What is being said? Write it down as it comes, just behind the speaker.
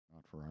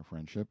for our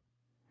friendship.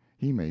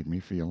 He made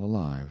me feel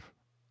alive.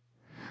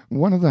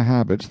 One of the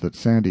habits that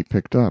Sandy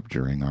picked up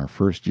during our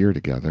first year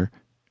together,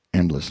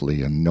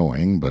 endlessly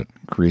annoying but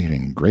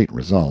creating great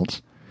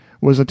results,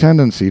 was a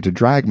tendency to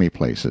drag me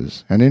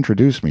places and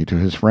introduce me to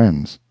his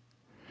friends.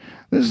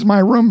 "This is my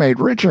roommate,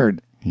 Richard,"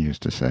 he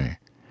used to say.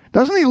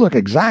 "Doesn't he look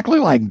exactly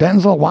like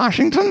Denzel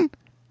Washington?"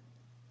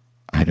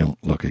 I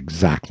don't look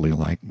exactly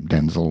like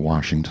Denzel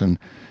Washington,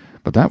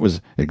 but that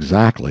was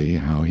exactly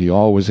how he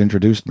always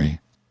introduced me.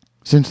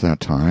 Since that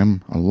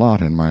time, a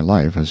lot in my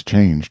life has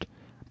changed,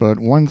 but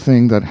one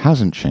thing that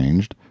hasn't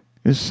changed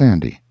is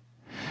Sandy.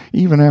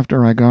 Even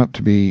after I got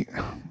to be,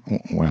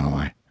 well,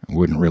 I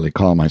wouldn't really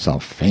call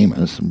myself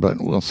famous,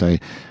 but we'll say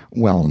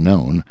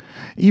well-known.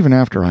 Even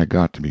after I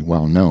got to be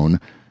well-known,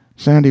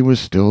 Sandy was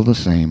still the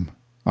same.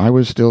 I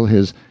was still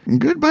his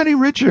good buddy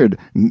Richard.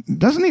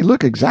 Doesn't he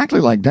look exactly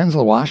like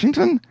Denzel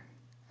Washington?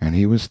 And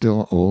he was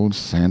still old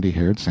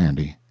sandy-haired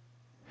Sandy.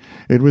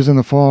 It was in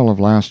the fall of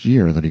last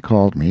year that he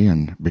called me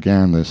and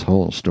began this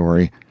whole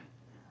story.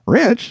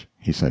 "Rich,"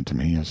 he said to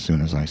me as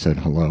soon as I said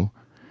hello,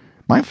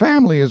 "my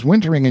family is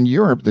wintering in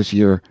Europe this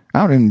year,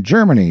 out in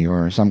Germany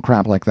or some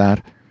crap like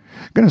that.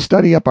 Going to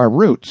study up our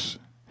roots.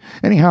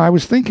 Anyhow, I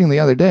was thinking the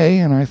other day,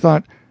 and I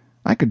thought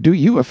I could do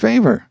you a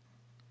favor."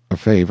 "A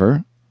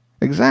favor?"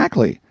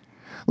 "Exactly.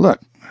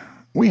 Look,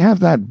 we have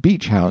that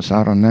beach house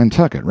out on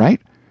Nantucket, right?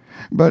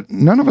 But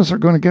none of us are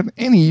going to get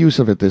any use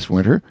of it this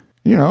winter.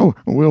 You know,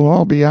 we'll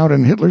all be out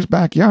in Hitler's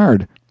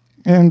backyard.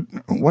 And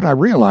what I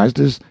realized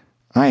is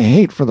I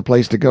hate for the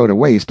place to go to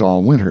waste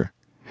all winter.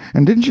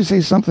 And didn't you say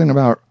something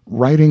about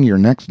writing your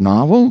next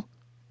novel?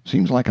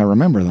 Seems like I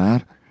remember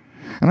that.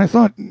 And I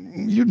thought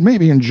you'd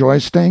maybe enjoy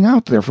staying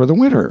out there for the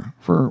winter,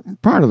 for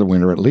part of the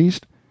winter at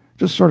least.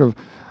 Just sort of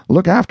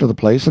look after the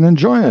place and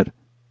enjoy it."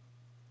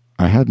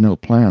 I had no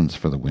plans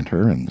for the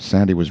winter, and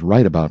Sandy was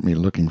right about me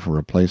looking for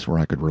a place where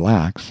I could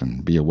relax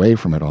and be away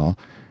from it all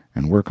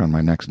and work on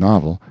my next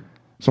novel,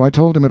 so I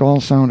told him it all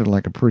sounded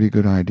like a pretty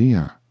good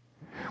idea.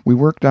 We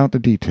worked out the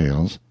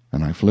details,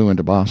 and I flew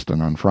into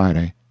Boston on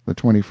Friday, the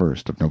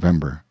 21st of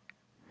November.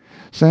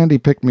 Sandy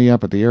picked me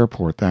up at the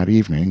airport that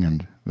evening,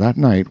 and that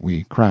night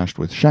we crashed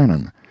with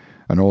Shannon,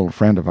 an old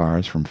friend of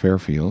ours from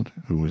Fairfield,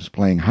 who was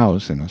playing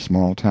house in a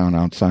small town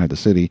outside the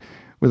city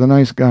with a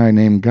nice guy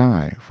named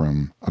Guy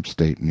from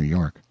upstate New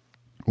York.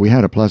 We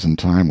had a pleasant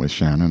time with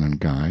Shannon and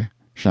Guy.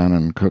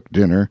 Shannon cooked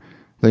dinner.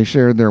 They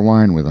shared their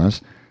wine with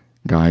us.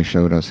 Guy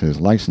showed us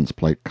his license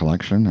plate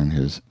collection and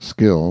his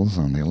skills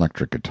on the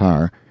electric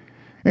guitar.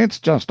 "It's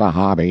just a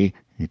hobby,"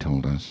 he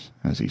told us,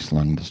 as he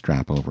slung the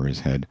strap over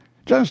his head.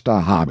 "Just a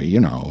hobby, you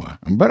know,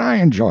 but I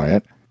enjoy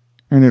it."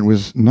 And it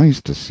was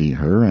nice to see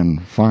her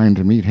and fine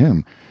to meet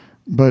him.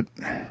 But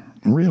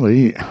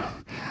really,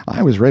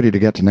 I was ready to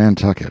get to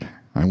Nantucket.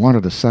 I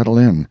wanted to settle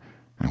in.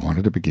 I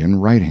wanted to begin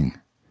writing.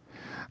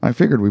 I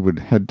figured we would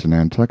head to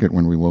Nantucket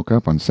when we woke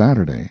up on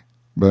Saturday.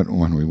 But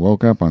when we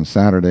woke up on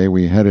Saturday,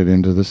 we headed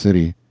into the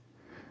city.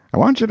 "I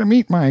want you to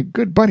meet my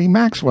good buddy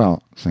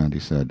Maxwell," Sandy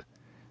said.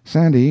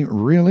 "Sandy,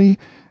 really?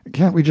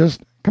 Can't we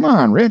just— Come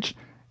on, Rich.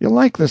 You'll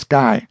like this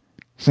guy."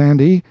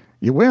 "Sandy,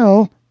 you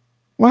will."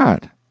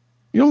 "What?"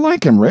 "You'll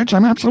like him, Rich.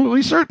 I'm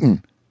absolutely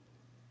certain."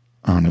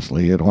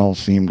 Honestly, it all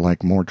seemed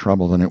like more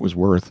trouble than it was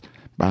worth,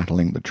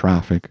 battling the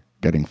traffic,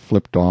 getting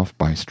flipped off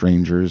by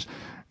strangers,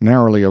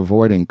 narrowly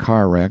avoiding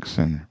car wrecks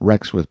and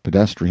wrecks with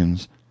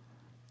pedestrians.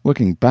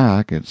 Looking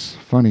back, it's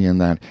funny in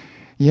that,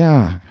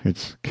 yeah,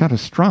 it's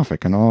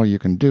catastrophic and all you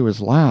can do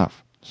is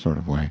laugh sort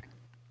of way.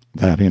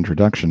 That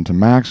introduction to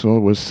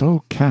Maxwell was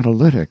so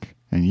catalytic,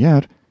 and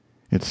yet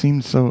it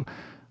seemed so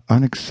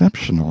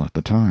unexceptional at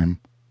the time.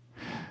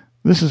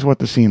 This is what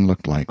the scene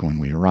looked like when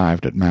we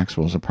arrived at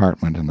Maxwell's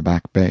apartment in the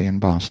Back Bay in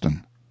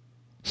Boston.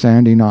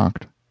 Sandy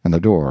knocked, and the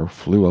door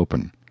flew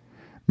open.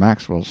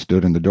 Maxwell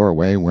stood in the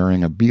doorway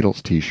wearing a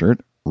Beatles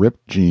T-shirt,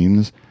 ripped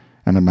jeans,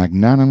 and a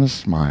magnanimous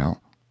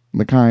smile,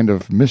 the kind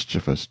of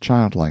mischievous,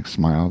 childlike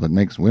smile that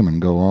makes women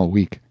go all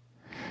weak.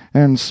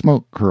 And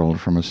smoke curled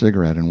from a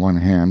cigarette in one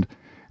hand,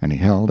 and he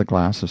held a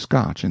glass of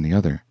scotch in the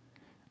other.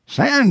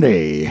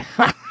 "Sandy!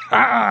 Ha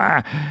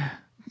ha!"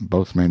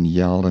 Both men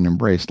yelled and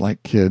embraced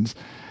like kids,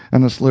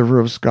 and a sliver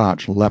of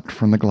scotch leapt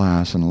from the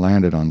glass and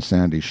landed on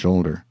Sandy's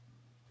shoulder.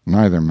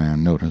 Neither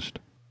man noticed.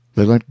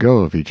 They let go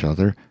of each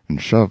other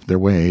and shoved their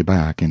way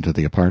back into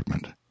the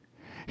apartment.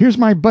 "Here's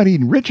my buddy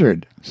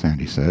Richard,"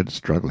 Sandy said,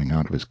 struggling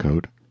out of his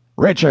coat.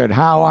 "Richard,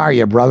 how are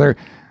you, brother?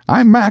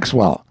 I'm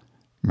Maxwell."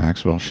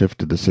 Maxwell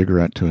shifted the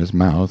cigarette to his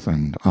mouth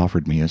and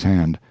offered me his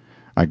hand.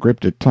 I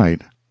gripped it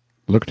tight,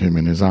 looked him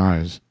in his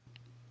eyes.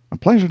 "A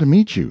pleasure to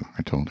meet you,"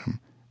 I told him.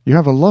 "You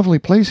have a lovely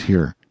place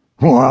here."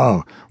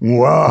 "Whoa,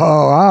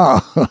 whoa,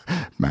 oh,"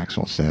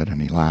 Maxwell said,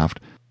 and he laughed,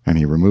 and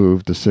he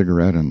removed the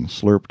cigarette and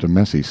slurped a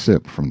messy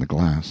sip from the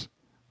glass.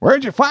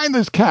 "Where'd you find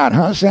this cat,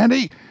 huh,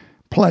 Sandy?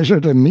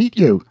 Pleasure to meet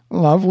you.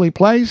 Lovely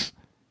place.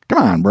 Come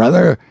on,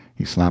 brother."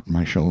 He slapped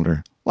my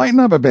shoulder. "Lighten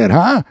up a bit,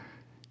 huh?"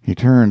 He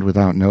turned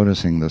without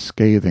noticing the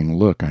scathing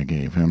look I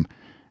gave him,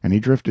 and he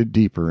drifted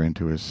deeper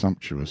into his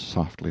sumptuous,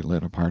 softly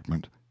lit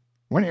apartment.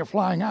 "When are you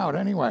flying out,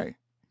 anyway?"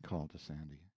 he called to Sandy.